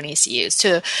that companies use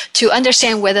to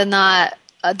understand whether or not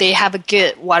they have a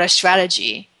good water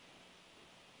strategy?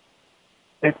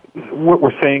 What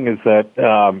we're saying is that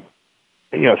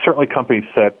certainly companies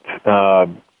set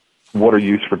water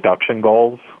use reduction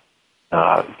goals.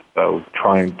 So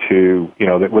trying to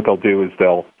what they'll do is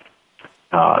they'll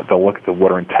look at the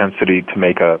water intensity to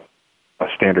make a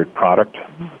standard product.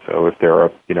 So if they're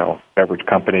a beverage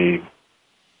company,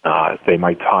 they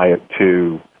might tie it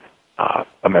to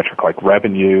a metric like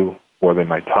revenue, or they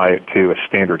might tie it to a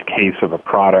standard case of a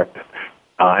product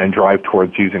and drive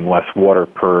towards using less water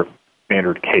per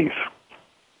standard case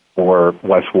or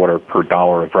less water per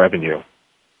dollar of revenue,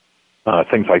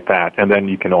 things like that. And then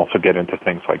you can also get into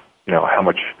things like how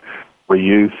much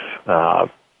reuse,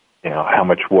 how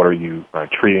much water you are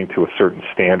treating to a certain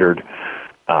standard.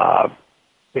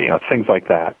 Things like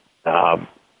that.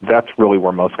 That's really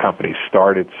where most companies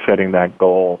started, setting that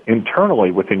goal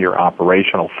internally within your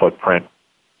operational footprint.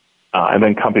 And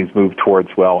then companies move towards,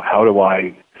 how do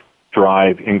I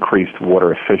drive increased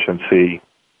water efficiency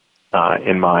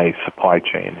in my supply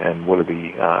chain? And what are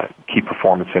the key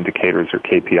performance indicators or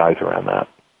KPIs around that?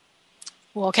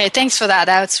 Well, okay, thanks for that.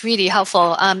 That's really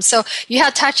helpful. So you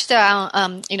have touched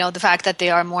on, the fact that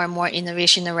there are more and more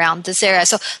innovation around this area.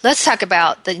 So let's talk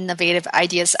about the innovative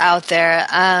ideas out there.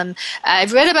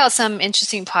 I've read about some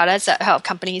interesting products that help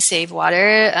companies save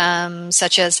water,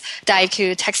 such as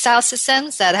Daiku textile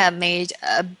systems that have made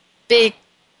a big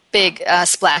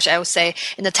splash, I would say,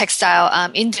 in the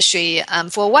textile industry.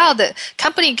 For a while, the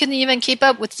company couldn't even keep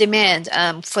up with demand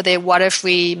for their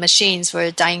water-free machines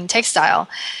for dyeing textile.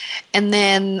 And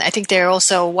then I think there are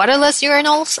also waterless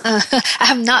urinals. I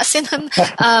have not seen them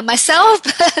myself.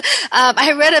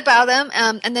 I read about them.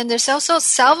 And then there's also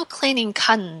self-cleaning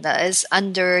cotton that is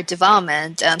under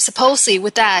development. Supposedly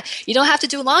with that, you don't have to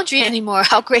do laundry anymore.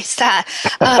 How great is that?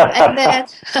 And then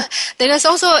there's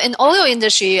also an oil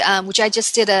industry, which I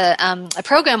just did a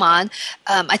program on.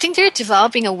 I think they're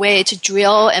developing a way to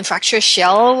drill and fracture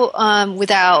shell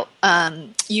without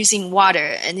using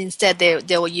water, and instead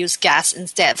they will use gas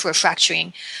instead for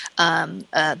fracturing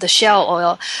the shell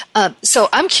oil. So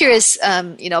I'm curious,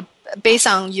 based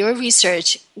on your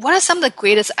research, what are some of the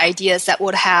greatest ideas that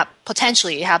would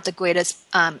potentially have the greatest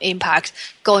impact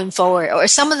going forward, or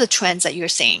some of the trends that you're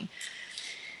seeing?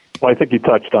 Well, I think you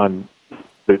touched on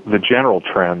the general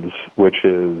trends, which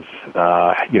is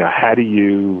how do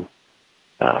you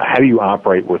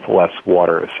operate with less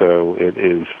water? So it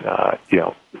is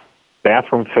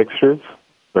bathroom fixtures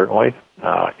certainly.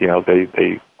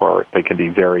 They can be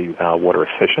very water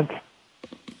efficient,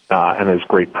 and there's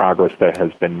great progress that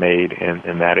has been made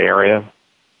in that area.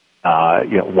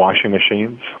 Washing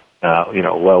machines,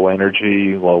 low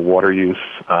energy, low water use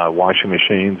washing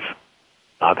machines.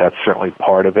 That's certainly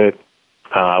part of it.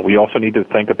 We also need to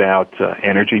think about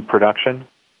energy production.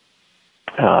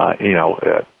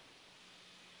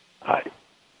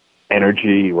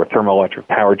 Energy or thermoelectric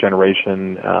power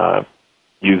generation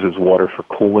uses water for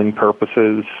cooling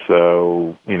purposes.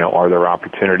 So, are there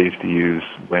opportunities to use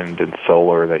wind and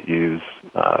solar that use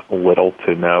little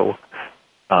to no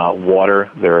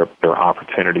water? There are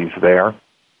opportunities there.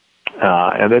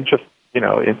 And then just,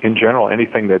 in general,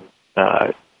 anything that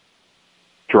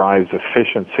drives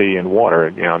efficiency in water.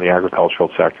 In the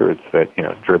agricultural sector, it's that,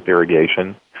 drip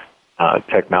irrigation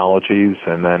technologies,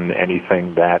 and then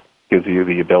anything that gives you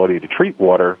the ability to treat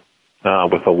water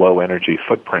with a low energy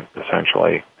footprint,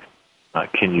 essentially.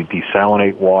 Can you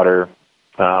desalinate water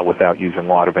without using a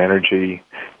lot of energy?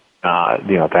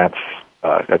 That's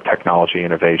a technology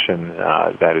innovation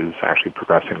that is actually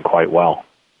progressing quite well.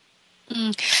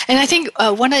 And I think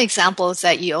one of the examples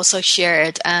that you also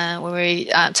shared when we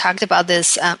talked about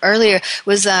this earlier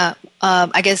was,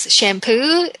 I guess,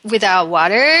 shampoo without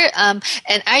water. And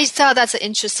I thought that's an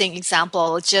interesting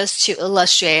example just to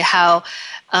illustrate how,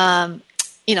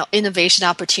 innovation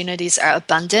opportunities are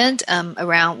abundant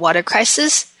around water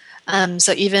crisis.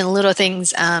 So even little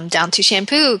things down to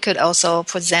shampoo could also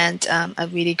present a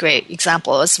really great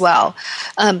example as well.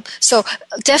 So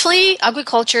definitely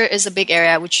agriculture is a big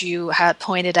area which you had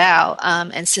pointed out.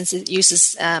 And since it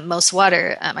uses most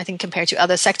water, I think compared to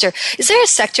other sector, is there a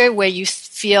sector where you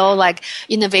feel like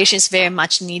innovation is very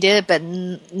much needed, but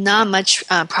not much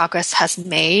progress has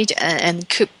made and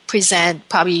could present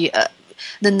probably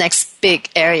the next big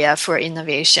area for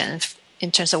innovation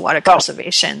in terms of water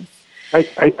conservation?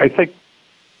 I think,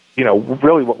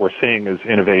 really what we're seeing is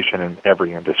innovation in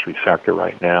every industry sector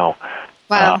right now.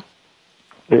 Wow.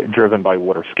 Driven by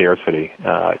water scarcity.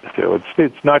 So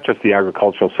it's not just the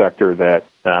agricultural sector that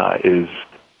is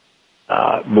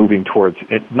moving towards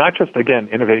not just, again,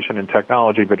 innovation in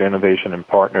technology, but innovation in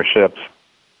partnerships.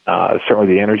 Certainly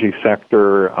the energy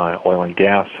sector, oil and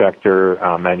gas sector,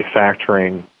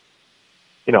 manufacturing.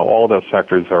 All those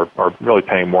sectors are really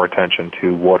paying more attention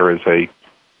to water as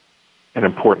an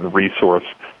important resource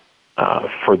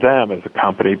for them as a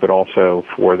company, but also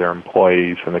for their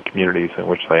employees and the communities in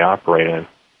which they operate in.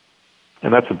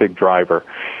 And that's a big driver.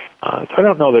 So I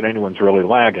don't know that anyone's really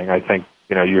lagging. I think,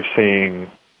 you're seeing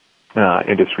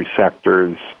industry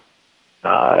sectors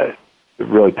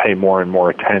really pay more and more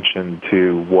attention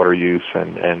to water use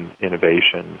and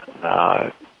innovation,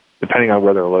 depending on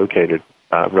where they're located,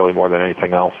 really more than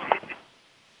anything else.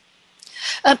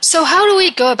 So how do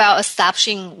we go about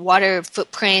establishing water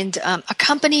footprint? Are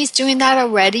companies doing that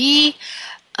already?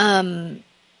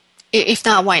 If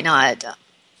not, why not?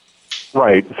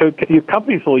 Right. So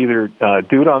companies will either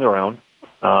do it on their own,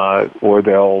 or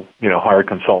they'll hire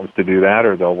consultants to do that,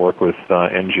 or they'll work with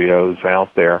NGOs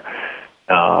out there.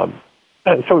 So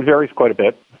it varies quite a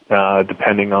bit,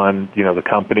 depending on the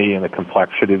company and the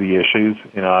complexity of the issues.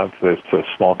 If it's a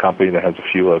small company that has a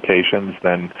few locations,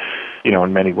 then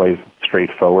in many ways it's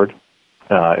straightforward.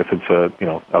 If it's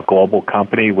a global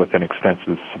company with an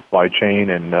extensive supply chain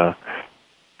and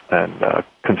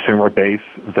consumer base,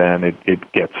 then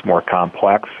it gets more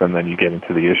complex, and then you get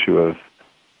into the issue of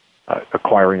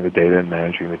acquiring the data and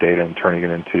managing the data and turning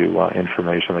it into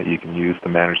information that you can use to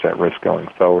manage that risk going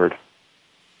forward.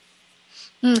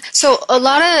 So a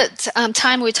lot of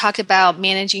time we talk about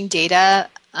managing data.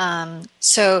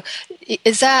 So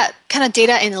is that kind of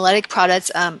data analytic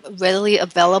products readily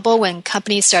available when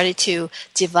companies started to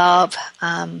develop,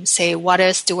 say,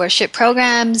 water stewardship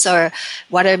programs or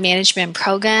water management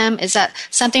program? Is that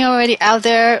something already out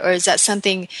there, or is that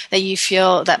something that you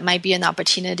feel that might be an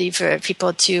opportunity for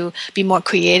people to be more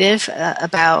creative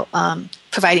about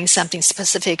providing something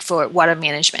specific for water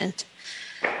management?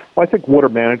 Well, I think water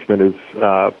management is,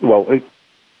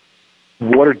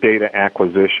 water data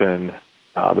acquisition,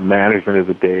 the management of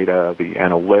the data, the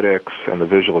analytics, and the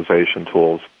visualization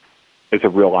tools is a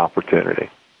real opportunity.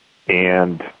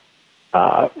 And,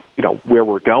 where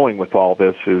we're going with all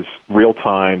this is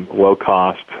real-time,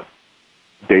 low-cost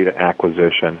data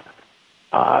acquisition.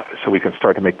 So we can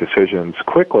start to make decisions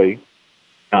quickly,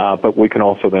 but we can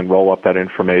also then roll up that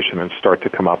information and start to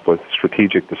come up with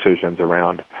strategic decisions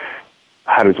around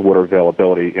how does water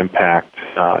availability impact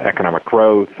economic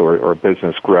growth or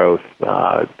business growth,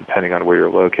 depending on where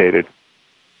you're located.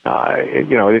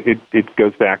 It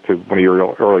goes back to one of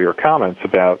your earlier comments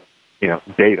about,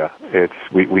 data.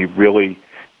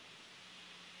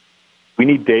 We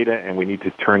need data, and we need to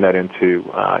turn that into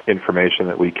information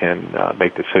that we can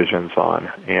make decisions on.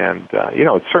 And,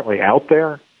 it's certainly out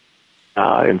there.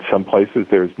 In some places,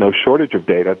 there's no shortage of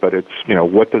data, but it's,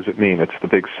 what does it mean? It's the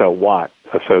big so what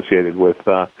associated with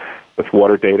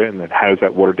water data, and then how does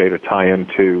that water data tie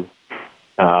into,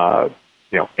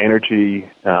 energy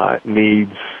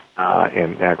needs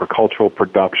and agricultural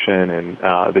production and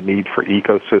the need for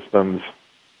ecosystems.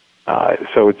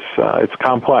 So it's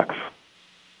complex.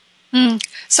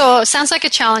 So it sounds like a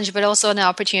challenge, but also an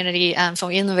opportunity for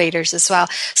innovators as well.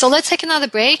 So let's take another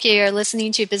break. You're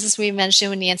listening to Business Reinvention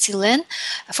with Nancy Lin.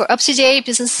 For up-to-date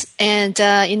business and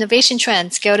innovation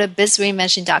trends, go to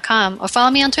bizreinvention.com or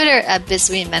follow me on Twitter at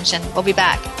bizreinvention. We'll be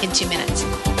back in 2 minutes.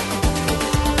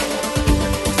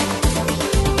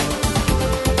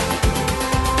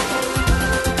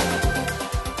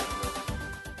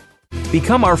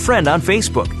 Become our friend on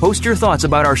Facebook. Post your thoughts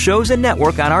about our shows and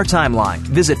network on our timeline.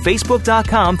 Visit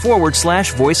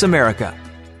facebook.com/Voice America.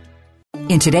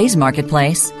 In today's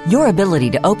marketplace, your ability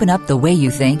to open up the way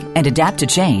you think and adapt to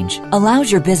change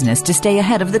allows your business to stay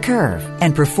ahead of the curve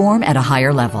and perform at a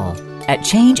higher level. At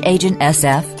Change Agent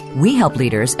SF, we help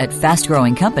leaders at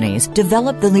fast-growing companies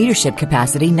develop the leadership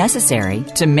capacity necessary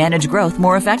to manage growth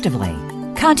more effectively.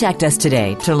 Contact us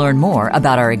today to learn more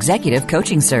about our executive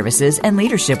coaching services and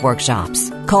leadership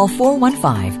workshops. Call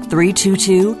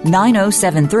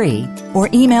 415-322-9073 or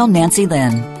email Nancy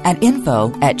Lin at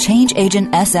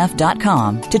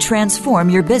info@changeagentsf.com to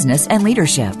transform your business and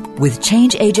leadership with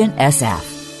Change Agent SF.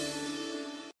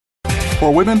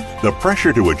 For women, the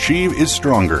pressure to achieve is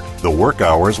stronger, the work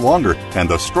hours longer, and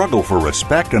the struggle for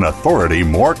respect and authority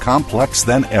more complex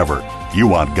than ever. You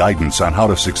want guidance on how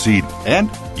to succeed, and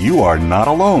you are not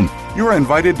alone. You're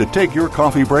invited to take your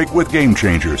coffee break with Game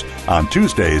Changers on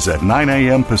Tuesdays at 9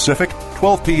 a.m. Pacific,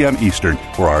 12 p.m. Eastern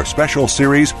for our special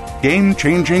series, Game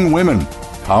Changing Women.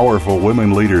 Powerful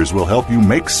women leaders will help you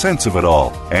make sense of it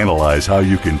all, analyze how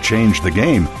you can change the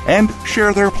game, and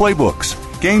share their playbooks.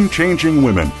 Game Changing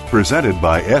Women, presented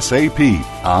by SAP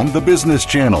on the Business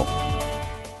Channel.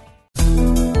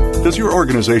 Does your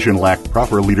organization lack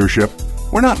proper leadership?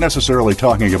 We're not necessarily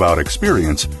talking about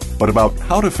experience, but about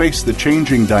how to face the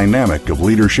changing dynamic of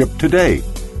leadership today.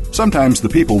 Sometimes the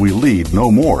people we lead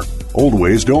know more. Old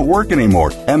ways don't work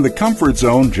anymore, and the comfort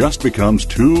zone just becomes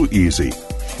too easy.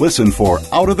 Listen for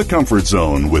Out of the Comfort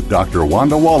Zone with Dr.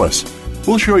 Wanda Wallace.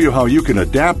 We'll show you how you can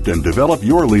adapt and develop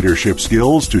your leadership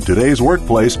skills to today's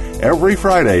workplace every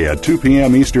Friday at 2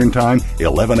 p.m. Eastern Time,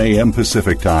 11 a.m.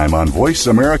 Pacific Time on Voice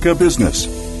America Business.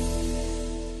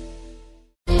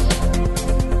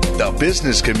 The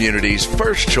business community's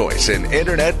first choice in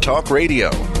Internet Talk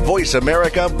Radio. Voice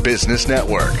America Business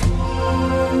Network.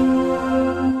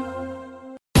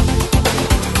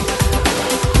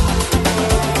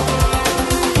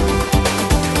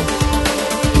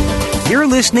 You're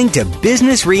listening to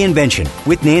Business Reinvention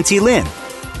with Nancy Lin.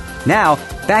 Now,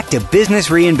 back to Business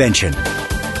Reinvention.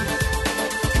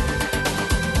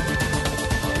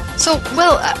 So,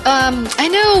 I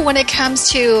know when it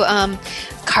comes to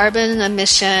carbon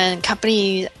emission,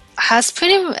 companies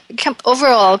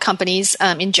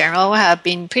in general have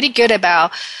been pretty good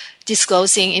about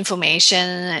disclosing information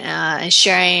and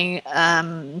sharing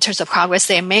in terms of progress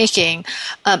they're making.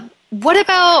 What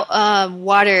about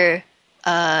water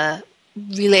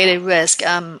related risk?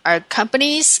 Are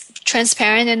companies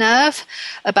transparent enough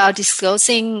about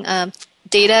disclosing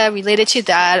data related to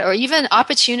that, or even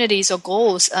opportunities or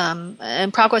goals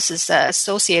and progresses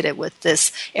associated with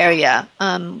this area?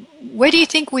 Where do you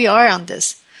think we are on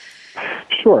this?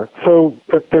 Sure. So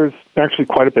there's actually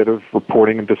quite a bit of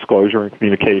reporting and disclosure and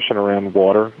communication around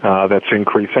water that's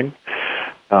increasing.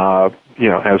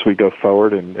 As we go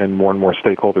forward and more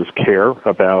stakeholders care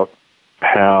about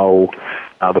how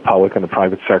the public and the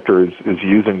private sector is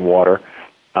using water.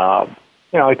 I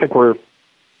think we're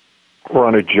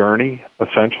on a journey,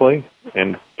 essentially,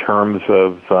 in terms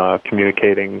of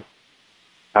communicating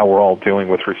how we're all doing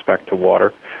with respect to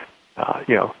water.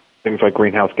 Things like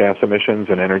greenhouse gas emissions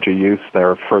and energy use,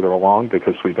 they're further along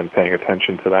because we've been paying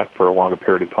attention to that for a longer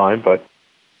period of time. But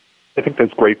I think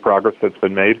there's great progress that's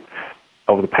been made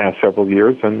over the past several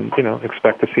years, and,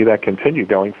 expect to see that continue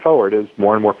going forward as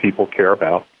more and more people care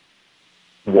about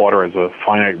water as a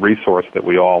finite resource that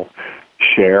we all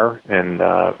share and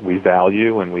we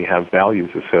value, and we have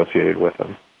values associated with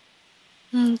them.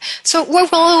 So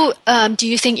what role do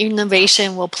you think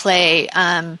innovation will play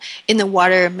in the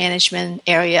water management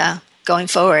area going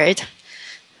forward?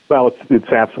 Well, it's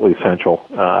absolutely essential.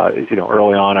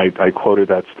 Early on, I quoted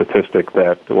that statistic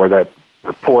that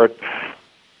report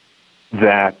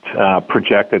that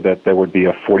projected that there would be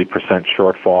a 40%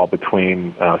 shortfall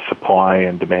between supply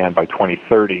and demand by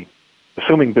 2030,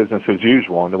 assuming business as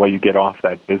usual. And the way you get off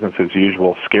that business as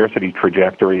usual scarcity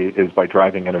trajectory is by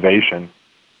driving innovation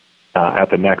at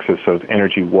the nexus of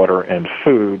energy, water, and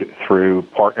food through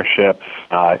partnerships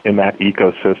in that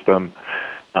ecosystem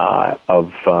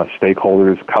of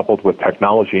stakeholders coupled with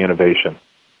technology innovation.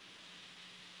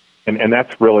 And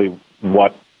that's really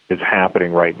what is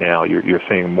happening right now. You're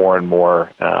seeing more and more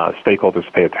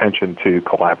stakeholders pay attention to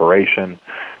collaboration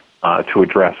to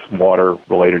address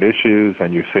water-related issues,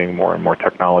 and you're seeing more and more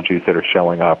technologies that are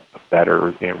showing up that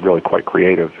are really quite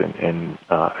creative in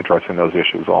addressing those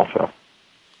issues also.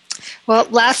 Well,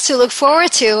 lots to look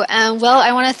forward to. And,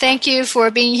 I want to thank you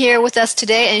for being here with us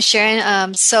today and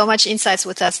sharing so much insights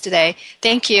with us today.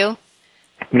 Thank you.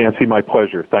 Nancy, my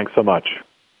pleasure. Thanks so much.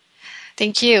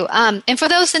 Thank you. And for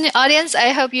those in the audience, I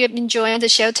hope you have enjoyed the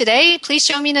show today. Please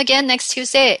join me again next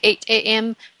Tuesday at 8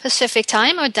 a.m. Pacific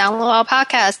time, or download our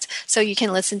podcast so you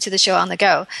can listen to the show on the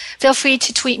go. Feel free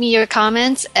to tweet me your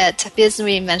comments at Biz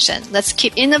Reinvention. Let's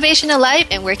keep innovation alive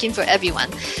and working for everyone.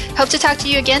 Hope to talk to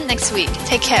you again next week.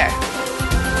 Take care.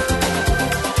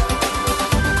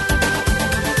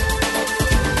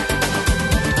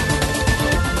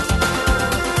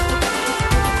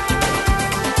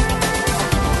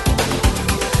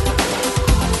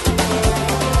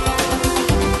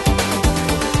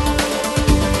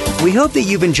 We hope that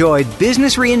you've enjoyed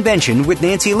Business Reinvention with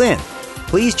Nancy Lin.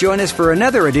 Please join us for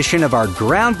another edition of our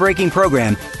groundbreaking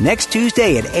program next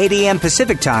Tuesday at 8 a.m.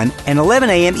 Pacific Time and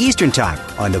 11 a.m. Eastern Time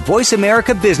on the Voice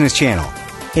America Business Channel.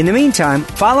 In the meantime,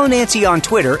 follow Nancy on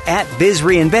Twitter at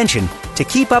BizReinvention to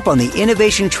keep up on the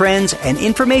innovation trends and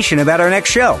information about our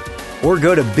next show. Or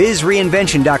go to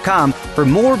bizreinvention.com for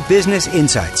more business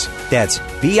insights. That's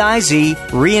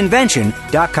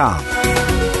bizreinvention.com.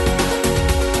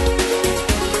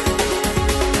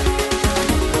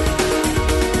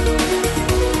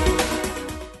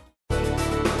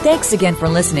 Thanks again for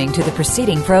listening to the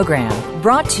preceding program,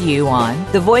 brought to you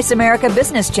on the Voice America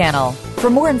Business Channel. For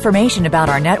more information about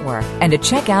our network and to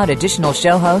check out additional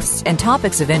show hosts and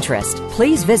topics of interest,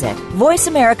 please visit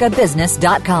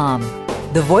voiceamericabusiness.com.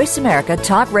 The Voice America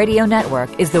Talk Radio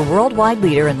Network is the worldwide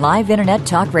leader in live Internet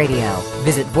talk radio.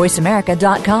 Visit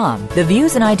voiceamerica.com. The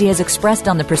views and ideas expressed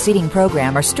on the preceding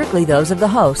program are strictly those of the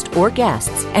host or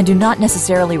guests and do not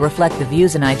necessarily reflect the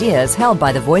views and ideas held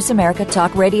by the Voice America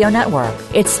Talk Radio Network,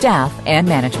 its staff, and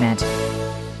management.